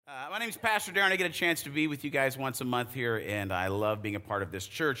name's Pastor Darren. I get a chance to be with you guys once a month here, and I love being a part of this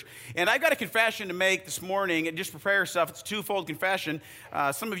church. And I've got a confession to make this morning, and just prepare yourself. It's a twofold confession.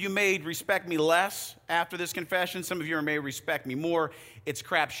 Some of you may respect me less after this confession. Some of you may respect me more. It's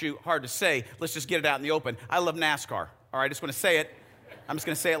crapshoot, hard to say. Let's just get it out in the open. I love NASCAR. All right, I just want to say it. I'm just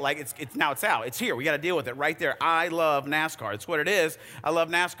going to say it like it's now it's out. It's here. We got to deal with it right there. I love NASCAR. It's what it is. I love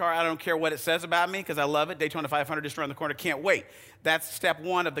NASCAR. I don't care what it says about me because I love it. Daytona 500 just around the corner. Can't wait. That's step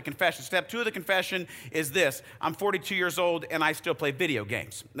one of the confession. Step two of the confession is this. I'm 42 years old and I still play video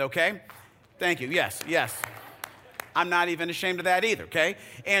games. Okay? Thank you. Yes. I'm not even ashamed of that either, okay?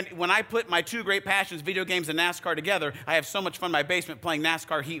 And when I put my two great passions, video games and NASCAR, together, I have so much fun in my basement playing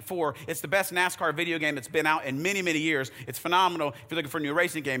NASCAR Heat 4. It's the best NASCAR video game that's been out in many, many years. It's phenomenal. If you're looking for a new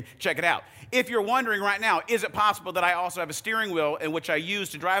racing game, check it out. If you're wondering right now, is it possible that I also have a steering wheel in which I use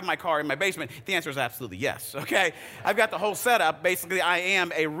to drive my car in my basement? The answer is absolutely yes, okay? I've got the whole setup. Basically, I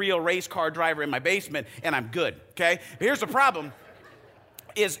am a real race car driver in my basement, and I'm good, okay? But here's the problem.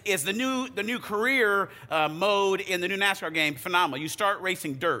 Is the new career mode in the new NASCAR game phenomenal. You start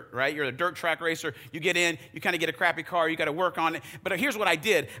racing dirt, right? You're a dirt track racer. You get in, you kind of get a crappy car. You got to work on it. But here's what I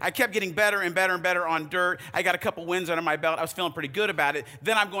did. I kept getting better and better and better on dirt. I got a couple wins under my belt. I was feeling pretty good about it.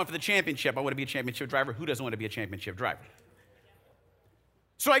 Then I'm going for the championship. I want to be a championship driver. Who doesn't want to be a championship driver?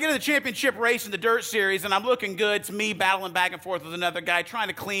 So I get to the championship race in the dirt series, and I'm looking good. It's me battling back and forth with another guy, trying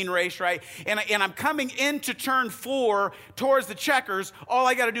to clean race, right? And I'm coming into turn 4 towards the checkers. All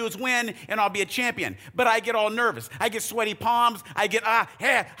I got to do is win, and I'll be a champion. But I get all nervous. I get sweaty palms. I get,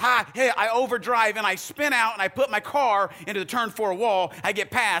 I overdrive, and I spin out, and I put my car into the turn 4 wall. I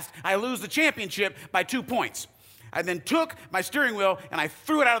get past. I lose the championship by 2 points. I then took my steering wheel, and I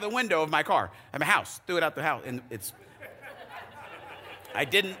threw it out of the window of my car, at my house. Threw it out the house, and I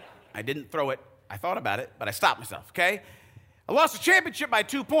didn't throw it. I thought about it, but I stopped myself, okay? I lost the championship by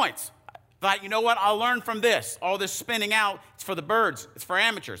 2 points. Thought, you know what? I'll learn from this. All this spinning out, it's for the birds. It's for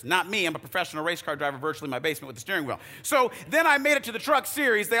amateurs, not me. I'm a professional race car driver virtually in my basement with the steering wheel. So then I made it to the truck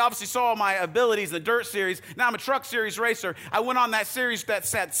series. They obviously saw my abilities in the dirt series. Now I'm a truck series racer. I went on that series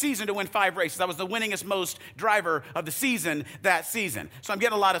that season to win 5 races. I was the winningest most driver of the season that season. So I'm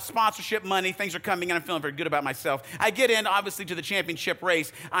getting a lot of sponsorship money. Things are coming in. I'm feeling very good about myself. I get in, obviously, to the championship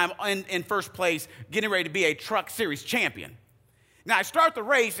race. I'm in first place, getting ready to be a truck series champion. Now, I start the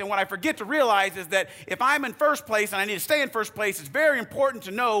race, and what I forget to realize is that if I'm in first place and I need to stay in first place, it's very important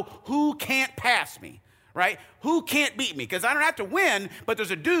to know who can't pass me, right? Who can't beat me? Because I don't have to win, but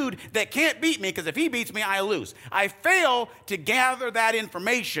there's a dude that can't beat me because if he beats me, I lose. I fail to gather that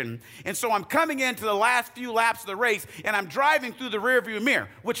information, and so I'm coming into the last few laps of the race, and I'm driving through the rearview mirror.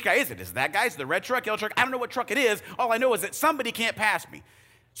 Which guy is it? Is it that guy? Is it the red truck, yellow truck? I don't know what truck it is. All I know is that somebody can't pass me.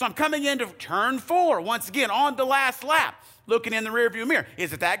 So I'm coming into turn 4, once again, on the last lap, looking in the rearview mirror.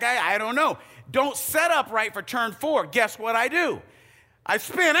 Is it that guy? I don't know. Don't set up right for turn 4. Guess what I do? I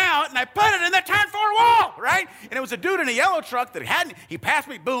spin out, and I put it in the turn 4 wall, right? And it was a dude in a yellow truck that he passed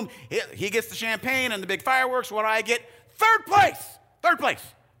me, boom. He gets the champagne and the big fireworks. What do I get? Third place.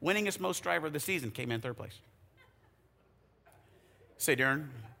 Winningest most driver of the season came in third place. Say, Darren,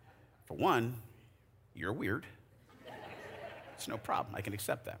 for one, you're weird. It's no problem. I can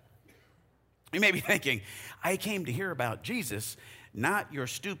accept that. You may be thinking, I came to hear about Jesus, not your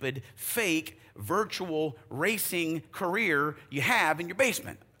stupid, fake, virtual racing career you have in your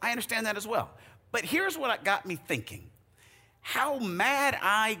basement. I understand that as well. But here's what got me thinking. How mad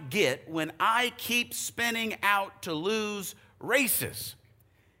I get when I keep spinning out to lose races.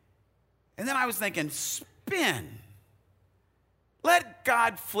 And then I was thinking, spin. Let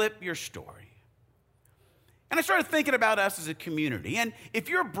God flip your story. And I started thinking about us as a community. And if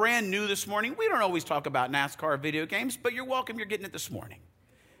you're brand new this morning, we don't always talk about NASCAR video games, but you're welcome. You're getting it this morning.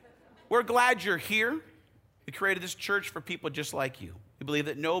 We're glad you're here. We created this church for people just like you. We believe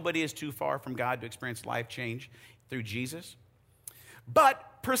that nobody is too far from God to experience life change through Jesus.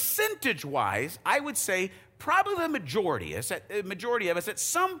 But percentage-wise, I would say probably the majority of us at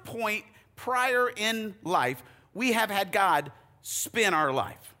some point prior in life, we have had God spin our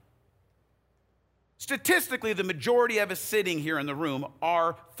life. Statistically, the majority of us sitting here in the room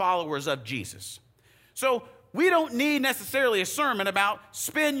are followers of Jesus. So we don't need necessarily a sermon about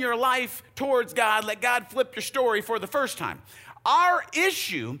spin your life towards God, let God flip your story for the first time. Our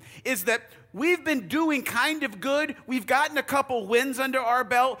issue is that we've been doing kind of good. We've gotten a couple wins under our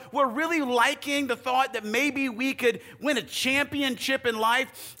belt. We're really liking the thought that maybe we could win a championship in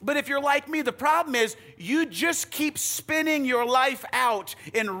life. But if you're like me, the problem is you just keep spinning your life out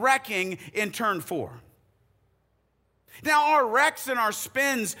and wrecking in turn 4. Now, our wrecks and our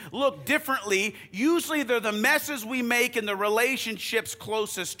spins look differently. Usually, they're the messes we make in the relationships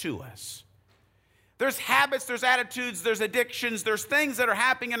closest to us. There's habits, there's attitudes, there's addictions, there's things that are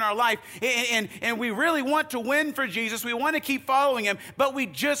happening in our life, and we really want to win for Jesus. We want to keep following him, but we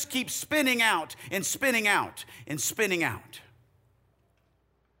just keep spinning out and spinning out and spinning out.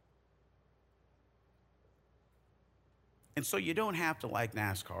 And so you don't have to like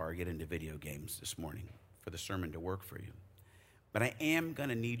NASCAR or get into video games this morning for the sermon to work for you. But I am going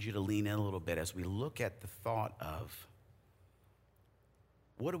to need you to lean in a little bit as we look at the thought of,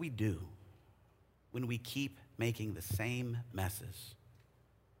 what do we do when we keep making the same messes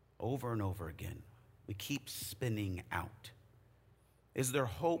over and over again? We keep spinning out. Is there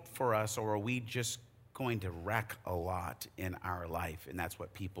hope for us, or are we just going to wreck a lot in our life, and that's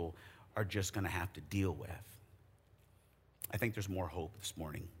what people are just going to have to deal with? I think there's more hope this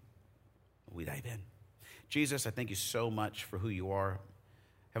morning. We dive in. Jesus, I thank you so much for who you are.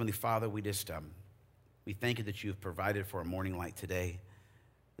 Heavenly Father, we thank you that you've provided for a morning like today,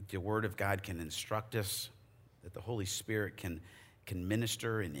 that the word of God can instruct us, that the Holy Spirit can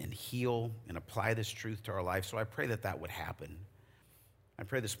minister and heal and apply this truth to our life. So I pray that that would happen. I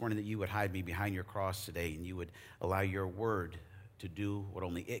pray this morning that you would hide me behind your cross today, and you would allow your word to do what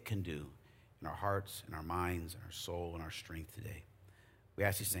only it can do in our hearts, in our minds, in our soul, and our strength today. We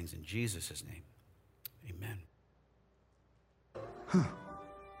ask these things in Jesus' name. Amen. Huh.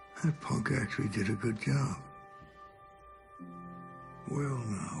 That punk actually did a good job. Well,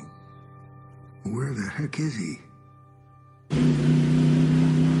 now, where the heck is he?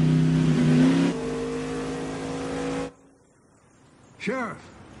 Sheriff,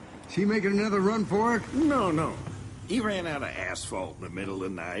 is he making another run for it? No. He ran out of asphalt in the middle of the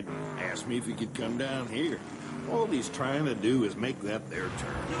night and asked me if he could come down here. All he's trying to do is make that their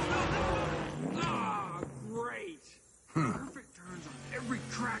turn. Ah, great. Perfect turns on every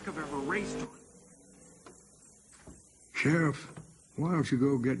track I've ever raced on. Sheriff, why don't you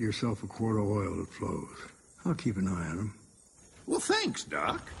go get yourself a quart of oil that flows? I'll keep an eye on him. Well, thanks,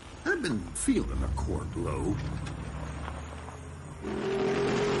 Doc. I've been feeling a quart low.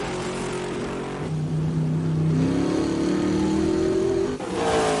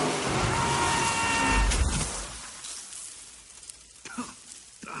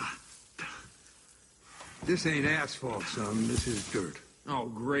 This ain't asphalt, son. This is dirt. Oh,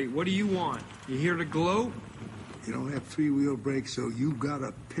 great. What do you want? You here to gloat? You don't have three-wheel brakes, so you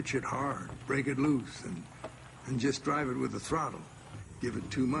gotta pitch it hard, break it loose, and just drive it with the throttle. Give it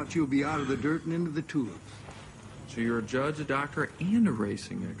too much, you'll be out of the dirt and into the tulips. So you're a judge, a doctor, and a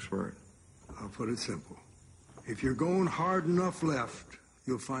racing expert. I'll put it simple. If you're going hard enough left,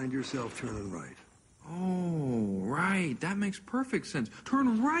 you'll find yourself turning right. Oh, right. That makes perfect sense.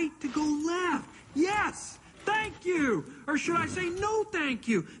 Turn right to go left. Yes! Thank you! Or should I say no thank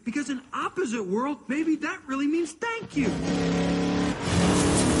you? Because in opposite world, maybe that really means thank you.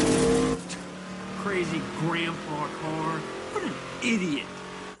 Crazy grandpa car. What an idiot.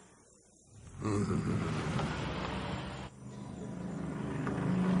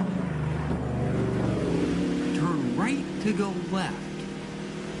 Turn right to go left.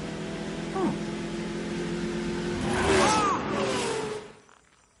 Oh.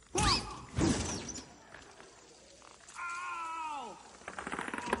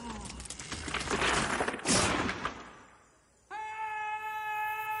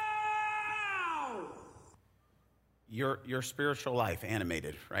 Your spiritual life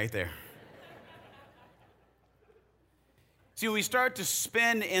animated right there. See, when we start to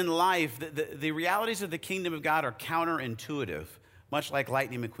spin in life, the realities of the kingdom of God are counterintuitive, much like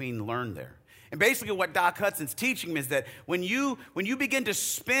Lightning McQueen learned there. And basically what Doc Hudson's teaching is that when you begin to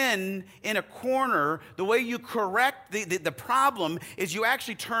spin in a corner, the way you correct the problem is you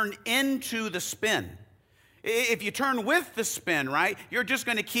actually turn into the spin. If you turn with the spin, right, you're just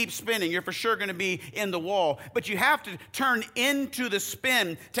going to keep spinning. You're for sure going to be in the wall. But you have to turn into the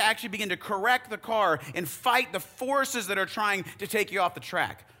spin to actually begin to correct the car and fight the forces that are trying to take you off the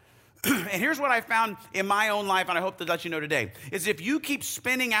track. And here's what I found in my own life, and I hope to let you know today, is if you keep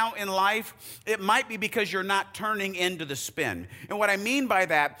spinning out in life, it might be because you're not turning into the spin. And what I mean by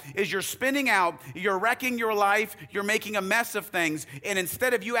that is you're spinning out, you're wrecking your life, you're making a mess of things, and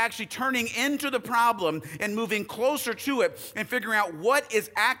instead of you actually turning into the problem and moving closer to it and figuring out what is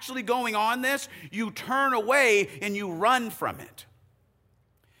actually going on you turn away and you run from it.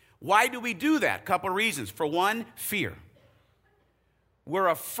 Why do we do that? A couple of reasons. For one, fear. We're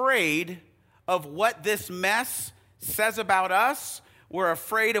afraid of what this mess says about us. We're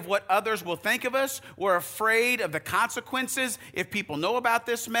afraid of what others will think of us. We're afraid of the consequences if people know about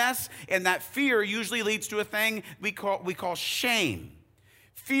this mess. And that fear usually leads to a thing we call shame.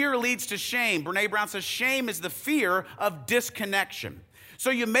 Fear leads to shame. Brene Brown says shame is the fear of disconnection. So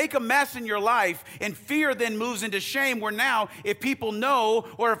you make a mess in your life, and fear then moves into shame, where now if people know,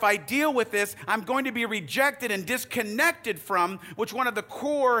 or if I deal with this, I'm going to be rejected and disconnected from, which one of the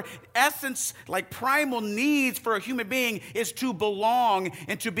core essence, like primal needs for a human being is to belong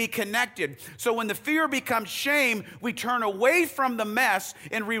and to be connected. So when the fear becomes shame, we turn away from the mess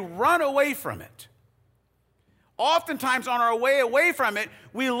and we run away from it. Oftentimes on our way away from it,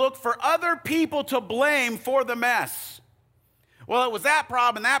 we look for other people to blame for the mess. Well, it was that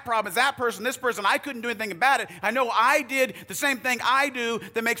problem, it's that person, this person. I couldn't do anything about it. I know I did the same thing I do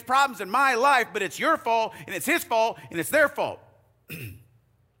that makes problems in my life, but it's your fault, and it's his fault, and it's their fault. And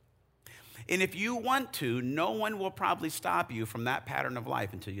if you want to, no one will probably stop you from that pattern of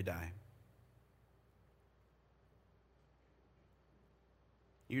life until you die.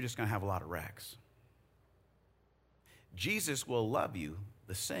 You're just going to have a lot of wrecks. Jesus will love you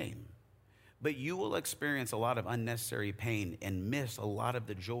the same. But you will experience a lot of unnecessary pain and miss a lot of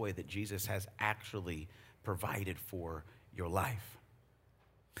the joy that Jesus has actually provided for your life.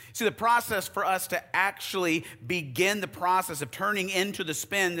 See, the process for us to actually begin the process of turning into the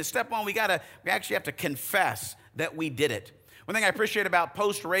spin, the step one, we actually have to confess that we did it. One thing I appreciate about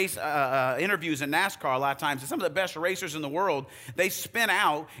post-race interviews in NASCAR a lot of times is some of the best racers in the world, they spin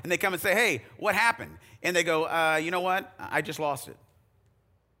out and they come and say, hey, what happened? And they go, you know what? I just lost it.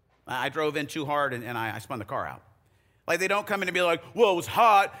 I drove in too hard and I spun the car out. Like they don't come in and be like, well, it was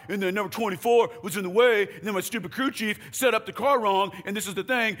hot and then number 24 was in the way and then my stupid crew chief set up the car wrong and this is the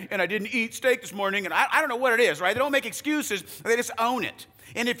thing and I didn't eat steak this morning and I don't know what it is, right? They don't make excuses. They just own it.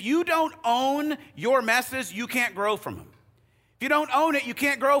 And if you don't own your messes, you can't grow from them. If you don't own it, you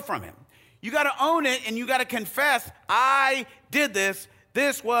can't grow from it. You got to own it and you got to confess, I did this.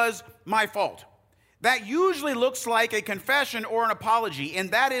 This was my fault. That usually looks like a confession or an apology,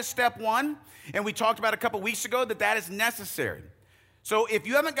 and that is step one. And we talked about a couple weeks ago that is necessary. So if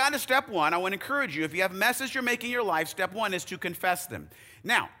you haven't gotten to step one, I want to encourage you, if you have messes you're making in your life, step one is to confess them.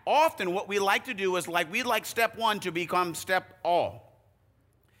 Now, often what we like to do is we'd like step one to become step all.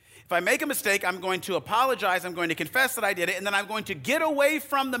 If I make a mistake, I'm going to apologize, I'm going to confess that I did it, and then I'm going to get away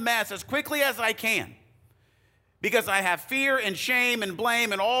from the mess as quickly as I can. Because I have fear and shame and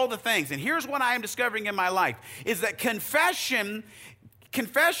blame and all the things. And here's what I am discovering in my life, is that confession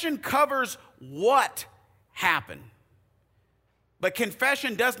covers what happened. But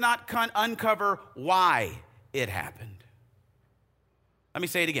confession does not uncover why it happened. Let me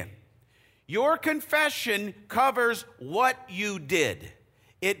say it again. Your confession covers what you did.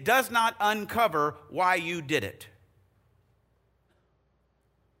 It does not uncover why you did it.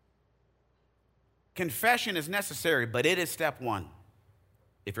 Confession is necessary, but it is step one.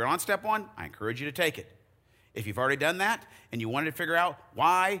 If you're on step one, I encourage you to take it. If you've already done that and you wanted to figure out,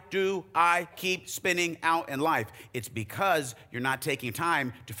 why do I keep spinning out in life? It's because you're not taking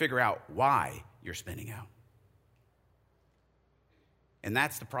time to figure out why you're spinning out. And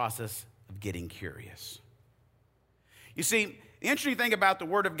that's the process of getting curious. You see, the interesting thing about the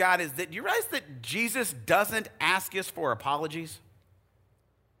Word of God is that you realize that Jesus doesn't ask us for apologies?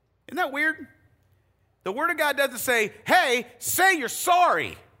 Isn't that weird? The Word of God doesn't say, hey, say you're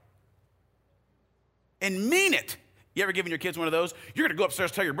sorry and mean it. You ever given your kids one of those? You're going to go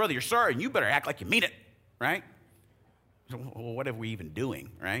upstairs and tell your brother you're sorry, and you better act like you mean it, right? Well, what are we even doing,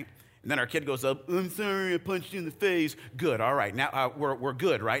 right? And then our kid goes up, I'm sorry, I punched you in the face. Good, all right, now we're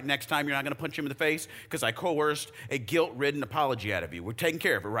good, right? Next time you're not going to punch him in the face because I coerced a guilt-ridden apology out of you. We're taking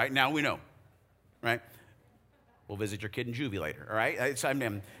care of it right now, we know, right? We'll visit your kid in juvie later, all right?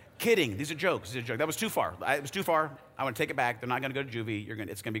 I'm kidding. These are jokes. That was too far. It was too far. I want to take it back. They're not going to go to juvie.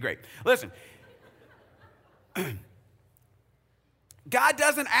 It's going to be great. Listen. God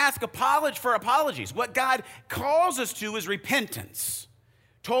doesn't ask for apologies. What God calls us to is repentance.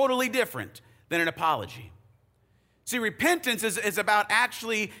 Totally different than an apology. See, repentance is about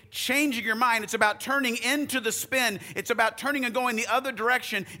actually changing your mind. It's about turning into the spin. It's about turning and going the other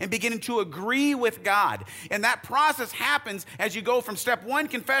direction and beginning to agree with God. And that process happens as you go from step one,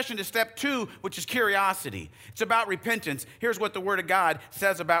 confession, to step two, which is curiosity. It's about repentance. Here's what the Word of God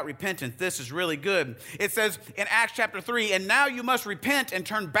says about repentance. This is really good. It says in Acts chapter 3, and now you must repent and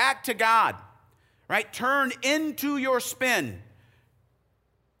turn back to God, right? Turn into your spin.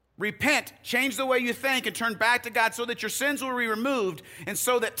 Repent, change the way you think, and turn back to God so that your sins will be removed and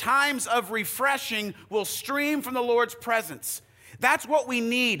so that times of refreshing will stream from the Lord's presence. That's what we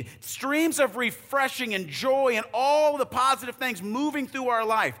need. Streams of refreshing and joy and all the positive things moving through our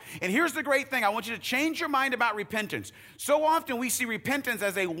life. And here's the great thing. I want you to change your mind about repentance. So often we see repentance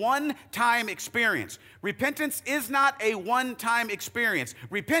as a one-time experience. Repentance is not a one-time experience.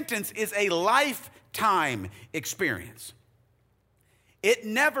 Repentance is a lifetime experience. It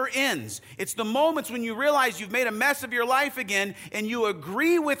never ends. It's the moments when you realize you've made a mess of your life again and you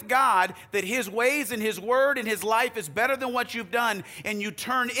agree with God that his ways and his word and his life is better than what you've done, and you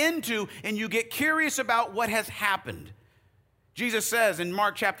turn into and you get curious about what has happened. Jesus says in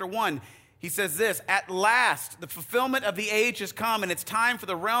Mark chapter 1, he says this, "At last, the fulfillment of the age has come, and it's time for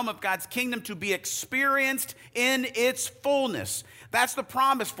the realm of God's kingdom to be experienced in its fullness." That's the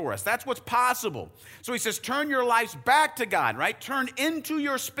promise for us. That's what's possible. So he says, turn your lives back to God, right? Turn into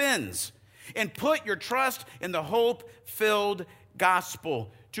your spins and put your trust in the hope-filled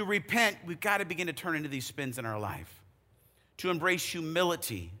gospel. To repent, we've got to begin to turn into these spins in our life. To embrace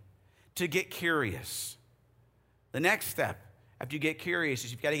humility, to get curious. The next step after you get curious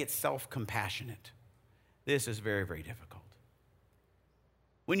is you've got to get self-compassionate. This is very, very difficult.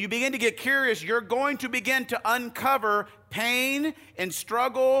 When you begin to get curious, you're going to begin to uncover pain and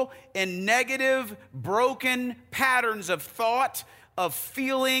struggle and negative, broken patterns of thought, of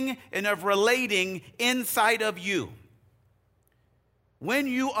feeling, and of relating inside of you. When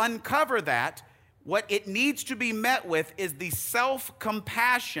you uncover that, what it needs to be met with is the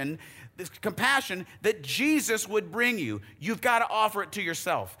self-compassion, this compassion that Jesus would bring you. You've got to offer it to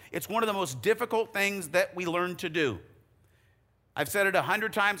yourself. It's one of the most difficult things that we learn to do. I've said it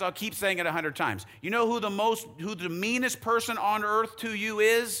 100 times. I'll keep saying it 100 times. You know who the meanest person on earth to you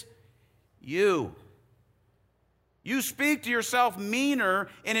is? You. You speak to yourself meaner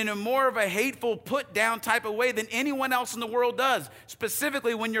and in a more of a hateful, put-down type of way than anyone else in the world does,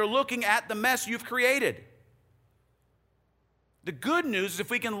 specifically when you're looking at the mess you've created. The good news is if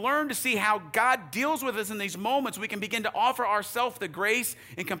we can learn to see how God deals with us in these moments, we can begin to offer ourselves the grace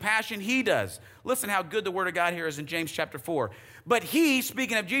and compassion he does. Listen how good the word of God here is in James chapter 4. But he,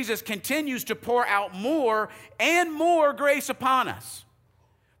 speaking of Jesus, continues to pour out more and more grace upon us.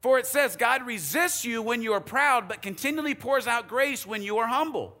 For it says, God resists you when you are proud, but continually pours out grace when you are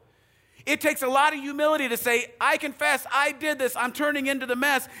humble. It takes a lot of humility to say, I confess, I did this, I'm turning into the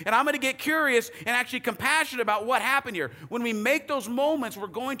mess, and I'm going to get curious and actually compassionate about what happened here. When we make those moments, we're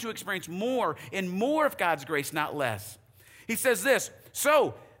going to experience more and more of God's grace, not less. He says this,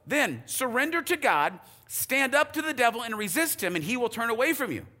 so then surrender to God, stand up to the devil and resist him, and he will turn away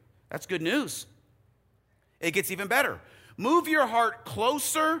from you. That's good news. It gets even better. Move your heart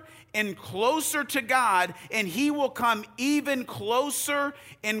closer and closer to God, and he will come even closer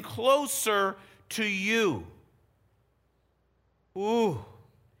and closer to you. Ooh,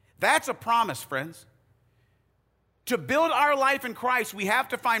 that's a promise, friends. To build our life in Christ, we have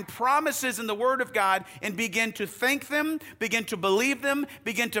to find promises in the Word of God and begin to think them, begin to believe them,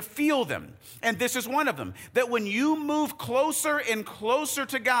 begin to feel them. And this is one of them, that when you move closer and closer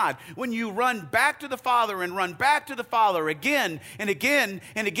to God, when you run back to the Father and run back to the Father again and again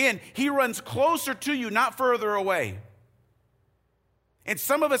and again, he runs closer to you, not further away. And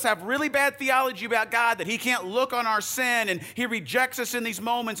some of us have really bad theology about God, that he can't look on our sin and he rejects us in these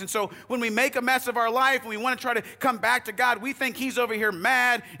moments. And so when we make a mess of our life and we want to try to come back to God, we think he's over here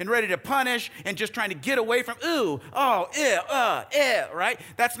mad and ready to punish and just trying to get away from, right?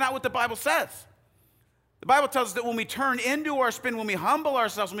 That's not what the Bible says. The Bible tells us that when we turn into our spin, when we humble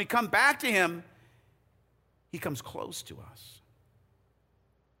ourselves, when we come back to him, he comes close to us.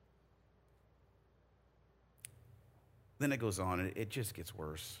 Then it goes on, and it just gets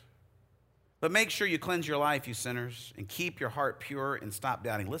worse. But make sure you cleanse your life, you sinners, and keep your heart pure and stop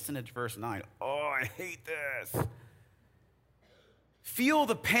doubting. Listen to verse 9. Oh, I hate this. Feel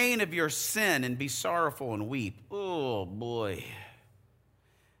the pain of your sin and be sorrowful and weep. Oh, boy.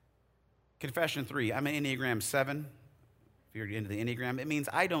 Confession 3. I'm an Enneagram 7. If you're into the Enneagram, it means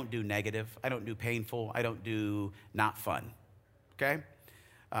I don't do negative. I don't do painful. I don't do not fun. Okay?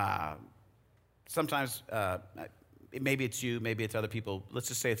 Sometimes... maybe it's you, maybe it's other people. Let's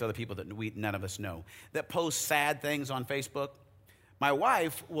just say it's other people that none of us know that post sad things on Facebook. My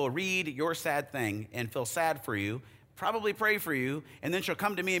wife will read your sad thing and feel sad for you, probably pray for you, and then she'll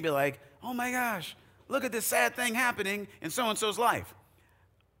come to me and be like, oh my gosh, look at this sad thing happening in so-and-so's life.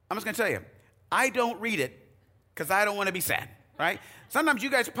 I'm just going to tell you, I don't read it because I don't want to be sad, right? Sometimes you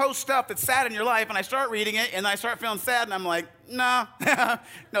guys post stuff that's sad in your life, and I start reading it, and I start feeling sad, and I'm like, no,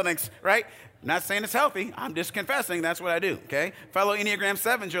 no thanks, right? Not saying it's healthy. I'm just confessing that's what I do, okay? Fellow Enneagram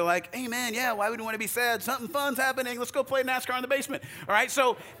 7s, you're like, hey, man, yeah, why would you want to be sad? Something fun's happening. Let's go play NASCAR in the basement, all right?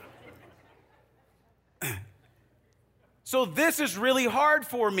 So So this is really hard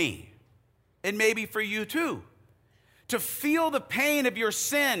for me, and maybe for you too. To feel the pain of your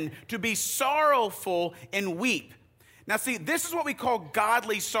sin, to be sorrowful and weep. Now see, this is what we call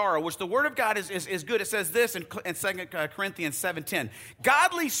godly sorrow, which the Word of God is good. It says this in 2 Corinthians 7:10.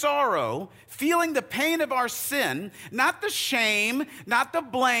 Godly sorrow, feeling the pain of our sin, not the shame, not the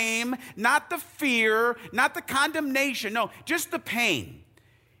blame, not the fear, not the condemnation. No, just the pain.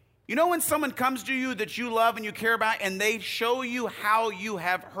 You know when someone comes to you that you love and you care about and they show you how you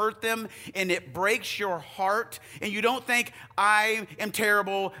have hurt them and it breaks your heart and you don't think, I am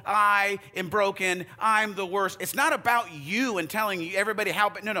terrible, I am broken, I'm the worst. It's not about you and telling you everybody how,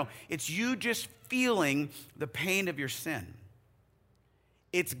 but no. It's you just feeling the pain of your sin.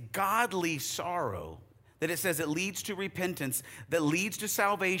 It's godly sorrow that it says it leads to repentance, that leads to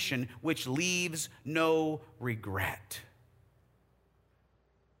salvation, which leaves no regret.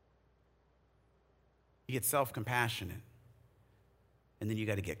 You get self-compassionate, and then you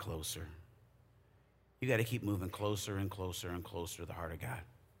got to get closer. You got to keep moving closer and closer and closer to the heart of God.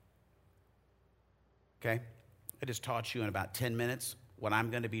 Okay? I just taught you in about 10 minutes what I'm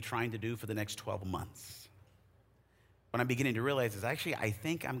going to be trying to do for the next 12 months. What I'm beginning to realize is actually I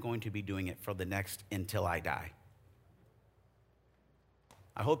think I'm going to be doing it for the next until I die.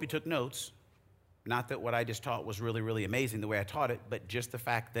 I hope you took notes. Not that what I just taught was really, really amazing the way I taught it, but just the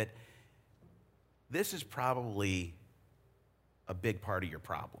fact that this is probably a big part of your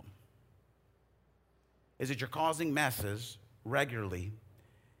problem. Is that you're causing messes regularly,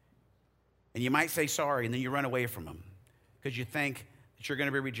 and you might say sorry, and then you run away from them because you think that you're going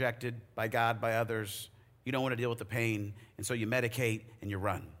to be rejected by God, by others. You don't want to deal with the pain, and so you medicate and you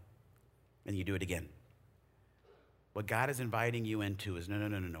run, and you do it again. What God is inviting you into is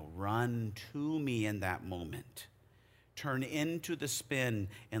no. Run to me in that moment. Turn into the spin,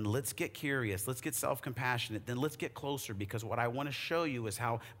 and let's get curious. Let's get self-compassionate. Then let's get closer, because what I want to show you is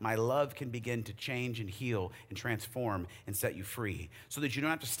how my love can begin to change and heal and transform and set you free, so that you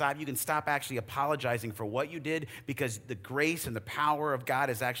don't have to stop. You can stop actually apologizing for what you did, because the grace and the power of God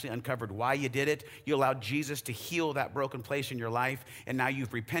has actually uncovered why you did it. You allowed Jesus to heal that broken place in your life, and now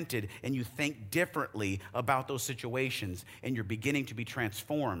you've repented, and you think differently about those situations, and you're beginning to be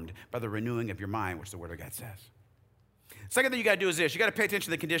transformed by the renewing of your mind, which the Word of God says. Second thing you got to do is this. You got to pay attention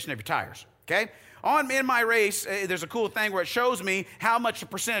to the condition of your tires, okay? In my race, there's a cool thing where it shows me how much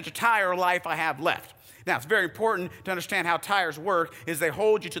percentage of tire life I have left. Now, it's very important to understand how tires work is they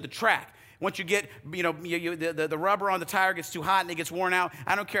hold you to the track. Once you get, the rubber on the tire gets too hot and it gets worn out,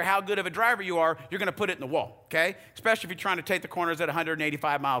 I don't care how good of a driver you are, you're going to put it in the wall, okay? Especially if you're trying to take the corners at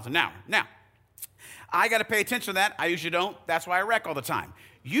 185 miles an hour. Now, I got to pay attention to that. I usually don't. That's why I wreck all the time.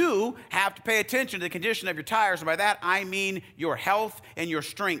 You have to pay attention to the condition of your tires, and by that I mean your health and your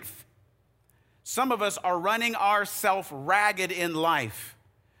strength. Some of us are running ourselves ragged in life.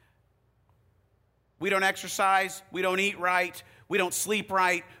 We don't exercise, we don't eat right, we don't sleep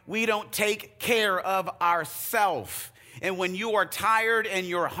right, we don't take care of ourselves. And when you are tired and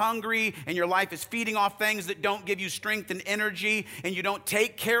you're hungry and your life is feeding off things that don't give you strength and energy, and you don't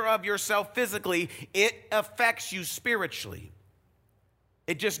take care of yourself physically, it affects you spiritually.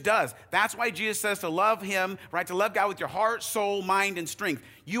 It just does. That's why Jesus says to love him, right? To love God with your heart, soul, mind, and strength.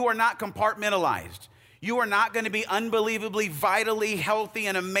 You are not compartmentalized. You are not going to be unbelievably, vitally healthy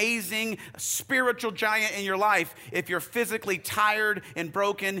and amazing spiritual giant in your life if you're physically tired and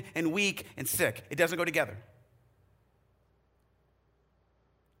broken and weak and sick. It doesn't go together.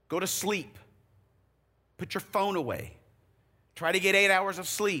 Go to sleep. Put your phone away. Try to get 8 hours of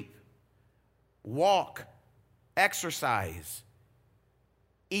sleep. Walk. Exercise.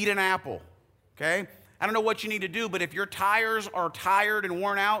 Eat an apple, okay? I don't know what you need to do, but if your tires are tired and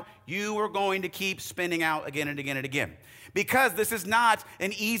worn out, you are going to keep spinning out again and again and again. Because this is not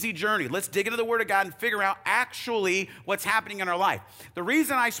an easy journey. Let's dig into the Word of God and figure out actually what's happening in our life. The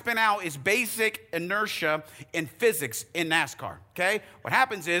reason I spin out is basic inertia in physics in NASCAR, okay? What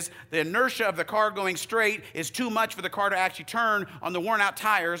happens is the inertia of the car going straight is too much for the car to actually turn on the worn out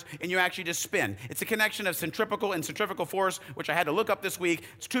tires, and you actually just spin. It's a connection of centrifugal and centrifugal force, which I had to look up this week.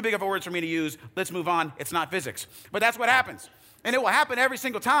 It's too big of a word for me to use. Let's move on. It's not physics. But that's what happens. And it will happen every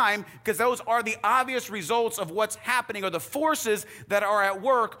single time, because those are the obvious results of what's happening, or the forces that are at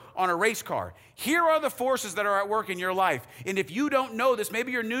work on a race car. Here are the forces that are at work in your life. And if you don't know this,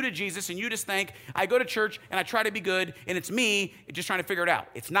 maybe you're new to Jesus and you just think, I go to church and I try to be good and it's me just trying to figure it out.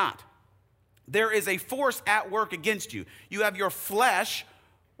 It's not. There is a force at work against you. You have your flesh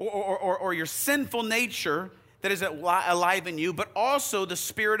or your sinful nature that is alive in you, but also the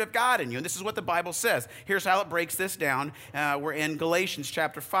Spirit of God in you. And this is what the Bible says. Here's how it breaks this down. We're in Galatians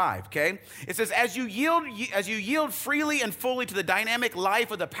chapter 5, okay? It says, as you yield freely and fully to the dynamic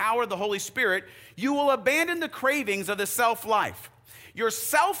life of the power of the Holy Spirit, you will abandon the cravings of the self-life. Your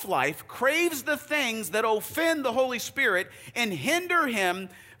self-life craves the things that offend the Holy Spirit and hinder him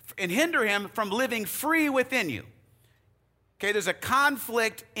from living free within you. Okay, there's a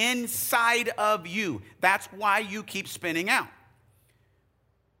conflict inside of you. That's why you keep spinning out.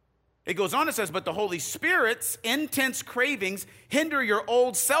 It goes on and says, but the Holy Spirit's intense cravings hinder your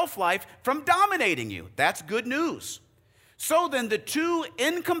old self-life from dominating you. That's good news. So then the two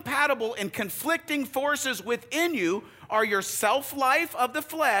incompatible and conflicting forces within you are your self-life of the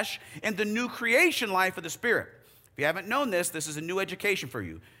flesh and the new creation life of the Spirit. If you haven't known this, this is a new education for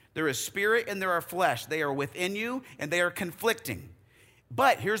you. There is spirit and there are flesh. They are within you and they are conflicting.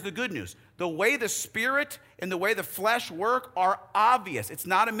 But here's the good news. The way the spirit and the way the flesh work are obvious. It's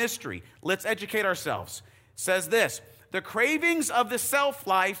not a mystery. Let's educate ourselves. It says this, the cravings of the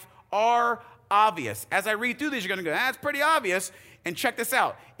self-life are obvious. As I read through these, you're going to go, that's pretty obvious. And check this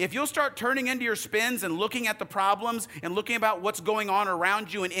out. If you'll start turning into your spins and looking at the problems and looking about what's going on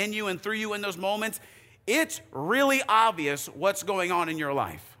around you and in you and through you in those moments, it's really obvious what's going on in your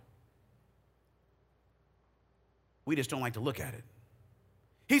life. We just don't like to look at it.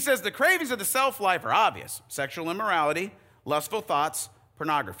 He says the cravings of the self-life are obvious. Sexual immorality, lustful thoughts,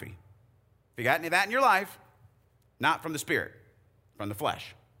 pornography. If you got any of that in your life, not from the Spirit, from the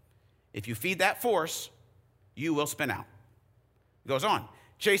flesh. If you feed that force, you will spin out. It goes on.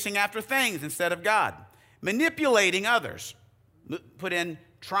 Chasing after things instead of God. Manipulating others. Put in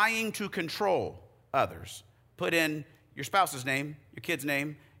trying to control others. Put in your spouse's name, your kid's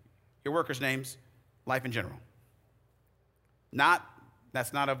name, your workers' names, life in general.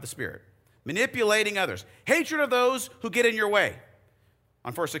 That's not of the Spirit. Manipulating others. Hatred of those who get in your way.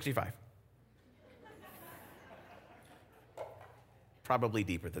 On 465. Probably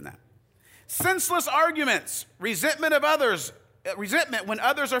deeper than that. Senseless arguments. Resentment of others. Resentment when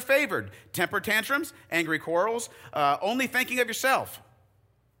others are favored. Temper tantrums. Angry quarrels. Only thinking of yourself.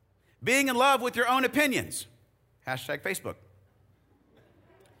 Being in love with your own opinions. Hashtag Facebook.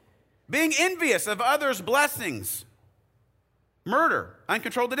 Being envious of others' blessings. Murder,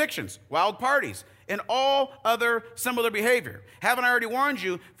 uncontrolled addictions, wild parties, and all other similar behavior. Haven't I already warned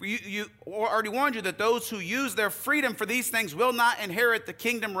you? Already warned you that those who use their freedom for these things will not inherit the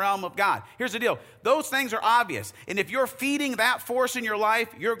kingdom realm of God. Here's the deal: those things are obvious, and if you're feeding that force in your life,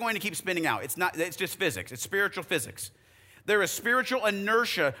 you're going to keep spinning out. It's just physics. It's spiritual physics. There is spiritual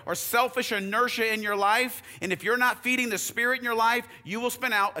inertia or selfish inertia in your life, and if you're not feeding the Spirit in your life, you will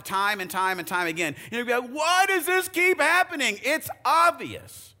spin out time and time and time again. And you'll be like, why does this keep happening? It's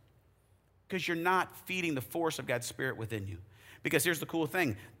obvious. Because you're not feeding the force of God's Spirit within you. Because here's the cool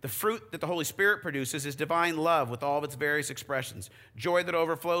thing. The fruit that the Holy Spirit produces is divine love with all of its various expressions. Joy that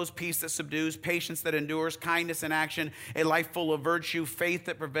overflows, peace that subdues, patience that endures, kindness in action, a life full of virtue, faith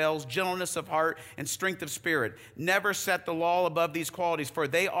that prevails, gentleness of heart, and strength of spirit. Never set the law above these qualities, for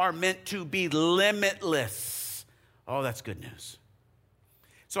they are meant to be limitless. Oh, that's good news.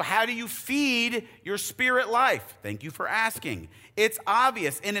 So how do you feed your spirit life? Thank you for asking. It's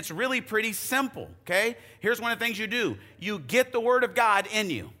obvious, and it's really pretty simple, okay? Here's one of the things you do. You get the Word of God in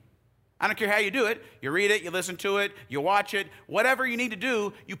you. I don't care how you do it. You read it, you listen to it, you watch it. Whatever you need to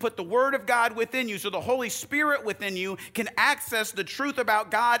do, you put the Word of God within you so the Holy Spirit within you can access the truth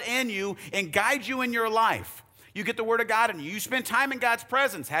about God and you and guide you in your life. You get the Word of God in you. You spend time in God's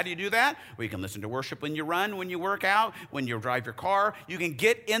presence. How do you do that? Well, you can listen to worship when you run, when you work out, when you drive your car. You can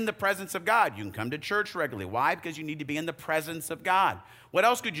get in the presence of God. You can come to church regularly. Why? Because you need to be in the presence of God. What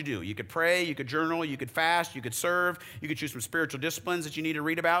else could you do? You could pray, you could journal, you could fast, you could serve, you could choose some spiritual disciplines that you need to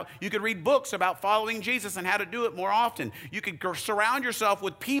read about. You could read books about following Jesus and how to do it more often. You could surround yourself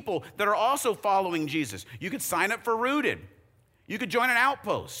with people that are also following Jesus. You could sign up for Rooted. You could join an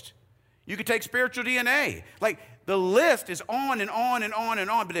outpost. You could take spiritual DNA. Like, the list is on and on and on and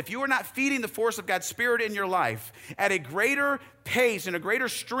on. But if you are not feeding the force of God's Spirit in your life at a greater pace and a greater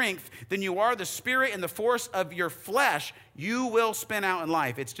strength than you are the Spirit and the force of your flesh, you will spin out in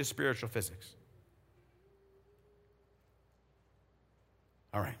life. It's just spiritual physics.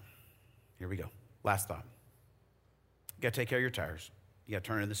 All right, here we go. Last thought. You got to take care of your tires. You got to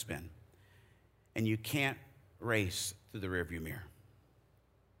turn in the spin. And you can't race through the rearview mirror.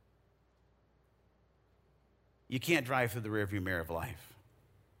 You can't drive through the rearview mirror of life.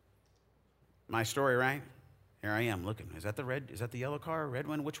 My story, right? Here I am looking. Is that the red? Is that the yellow car? Red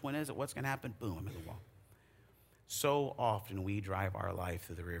one? Which one is it? What's going to happen? Boom, I'm in the wall. So often we drive our life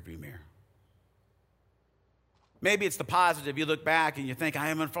through the rearview mirror. Maybe it's the positive. You look back and you think, I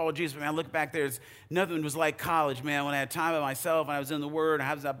am going to follow Jesus. But man, I look back, nothing was like college, man, when I had time by myself and I was in the Word and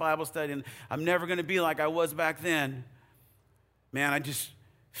I was that Bible study, and I'm never going to be like I was back then. Man,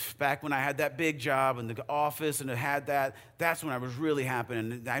 back when I had that big job in the office and I had that's when I was really happy.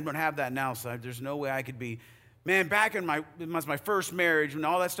 And I don't have that now, so there's no way I could be. Man, back it was my first marriage when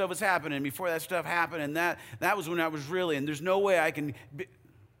all that stuff was happening, before that stuff happened, and that was when I was really, and there's no way I can be.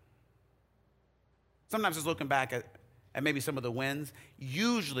 Sometimes it's looking back at maybe some of the wins.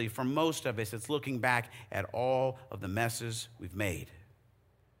 Usually, for most of us, it's looking back at all of the messes we've made.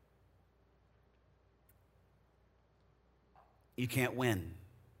 You can't win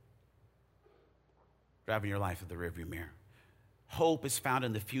driving your life with the rearview mirror. Hope is found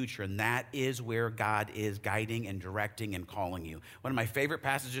in the future, and that is where God is guiding and directing and calling you. One of my favorite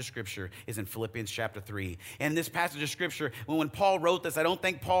passages of Scripture is in Philippians chapter 3. And this passage of Scripture, when Paul wrote this, I don't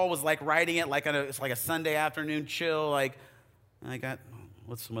think Paul was like writing it like it's like a Sunday afternoon chill, like,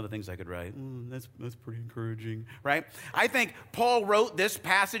 what's some other things I could write? That's pretty encouraging, right? I think Paul wrote this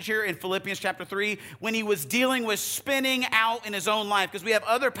passage here in Philippians chapter 3 when he was dealing with spinning out in his own life, because we have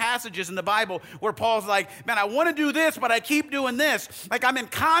other passages in the Bible where Paul's like, man, I want to do this, but I keep doing this. Like I'm in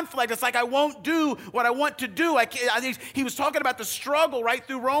conflict. It's like I won't do what I want to do. He was talking about the struggle right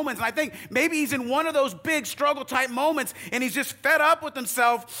through Romans, and I think maybe he's in one of those big struggle type moments, and he's just fed up with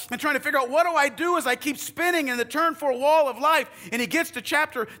himself and trying to figure out, what do I do as I keep spinning in the turn for a wall of life? And he gets to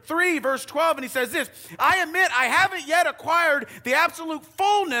chapter 3, verse 12, and he says this: I admit I haven't yet acquired the absolute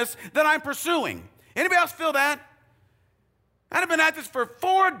fullness that I'm pursuing. Anybody else feel that? I've been at this for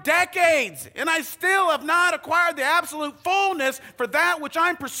 4 decades, and I still have not acquired the absolute fullness for that which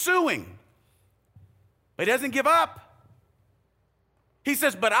I'm pursuing. But he doesn't give up. He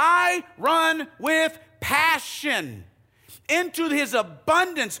says, but I run with passion into his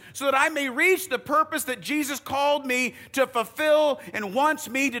abundance so that I may reach the purpose that Jesus called me to fulfill and wants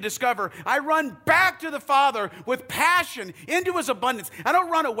me to discover. I run back to the Father with passion into his abundance. I don't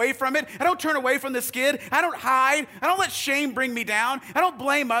run away from it. I don't turn away from the skid. I don't hide. I don't let shame bring me down. I don't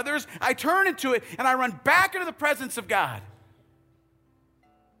blame others. I turn into it and I run back into the presence of God.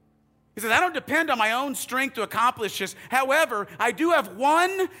 He says, I don't depend on my own strength to accomplish this. However, I do have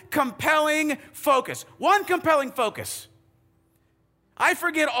one compelling focus. One compelling focus. I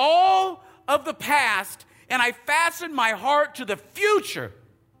forget all of the past and I fasten my heart to the future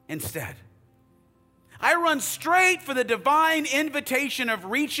instead. I run straight for the divine invitation of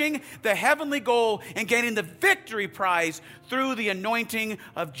reaching the heavenly goal and gaining the victory prize through the anointing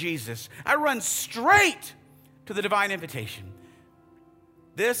of Jesus. I run straight to the divine invitation.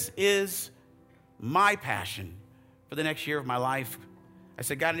 This is my passion for the next year of my life. I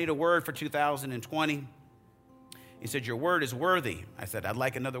said, God, I need a word for 2020. He said, your word is worthy. I said, I'd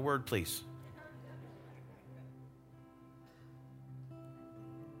like another word, please.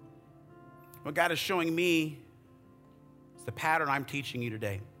 What God is showing me is the pattern I'm teaching you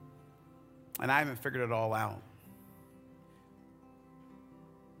today. And I haven't figured it all out.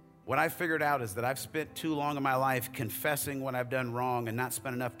 What I figured out is that I've spent too long in my life confessing what I've done wrong and not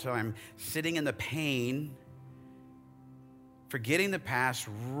spent enough time sitting in the pain, forgetting the past,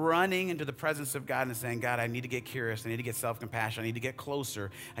 running into the presence of God and saying, God, I need to get curious. I need to get self-compassion. I need to get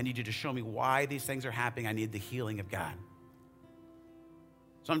closer. I need you to show me why these things are happening. I need the healing of God.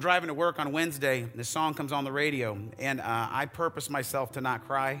 So I'm driving to work on Wednesday. This song comes on the radio, and I purpose myself to not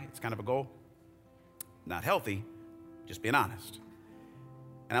cry. It's kind of a goal. Not healthy, just being honest.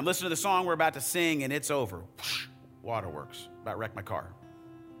 And I'm listening to the song we're about to sing, and it's over. Whoosh, waterworks. About wrecked my car.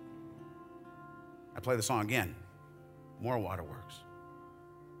 I play the song again. More waterworks.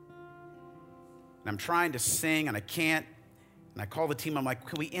 And I'm trying to sing, and I can't. And I call the team. I'm like,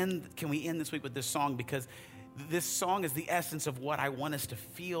 can we end this week with this song? Because this song is the essence of what I want us to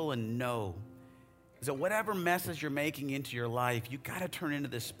feel and know. Is that whatever messes you're making into your life, you got to turn into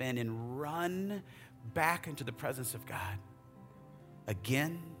this spin and run back into the presence of God.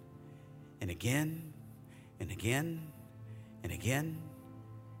 Again and again and again and again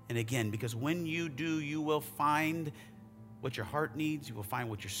and again. Because when you do, you will find what your heart needs. You will find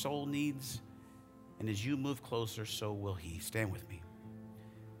what your soul needs. And as you move closer, so will he. Stand with me.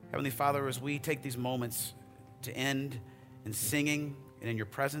 Heavenly Father, as we take these moments to end in singing and in your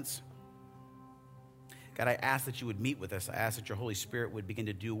presence, God, I ask that you would meet with us. I ask that your Holy Spirit would begin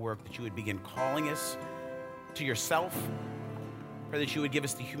to do work, that you would begin calling us to yourself. Pray that you would give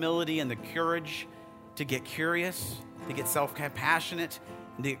us the humility and the courage to get curious, to get self-compassionate,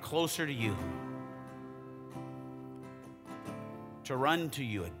 and to get closer to you. To run to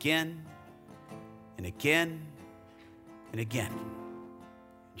you again and again and again.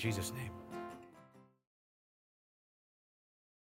 In Jesus' name.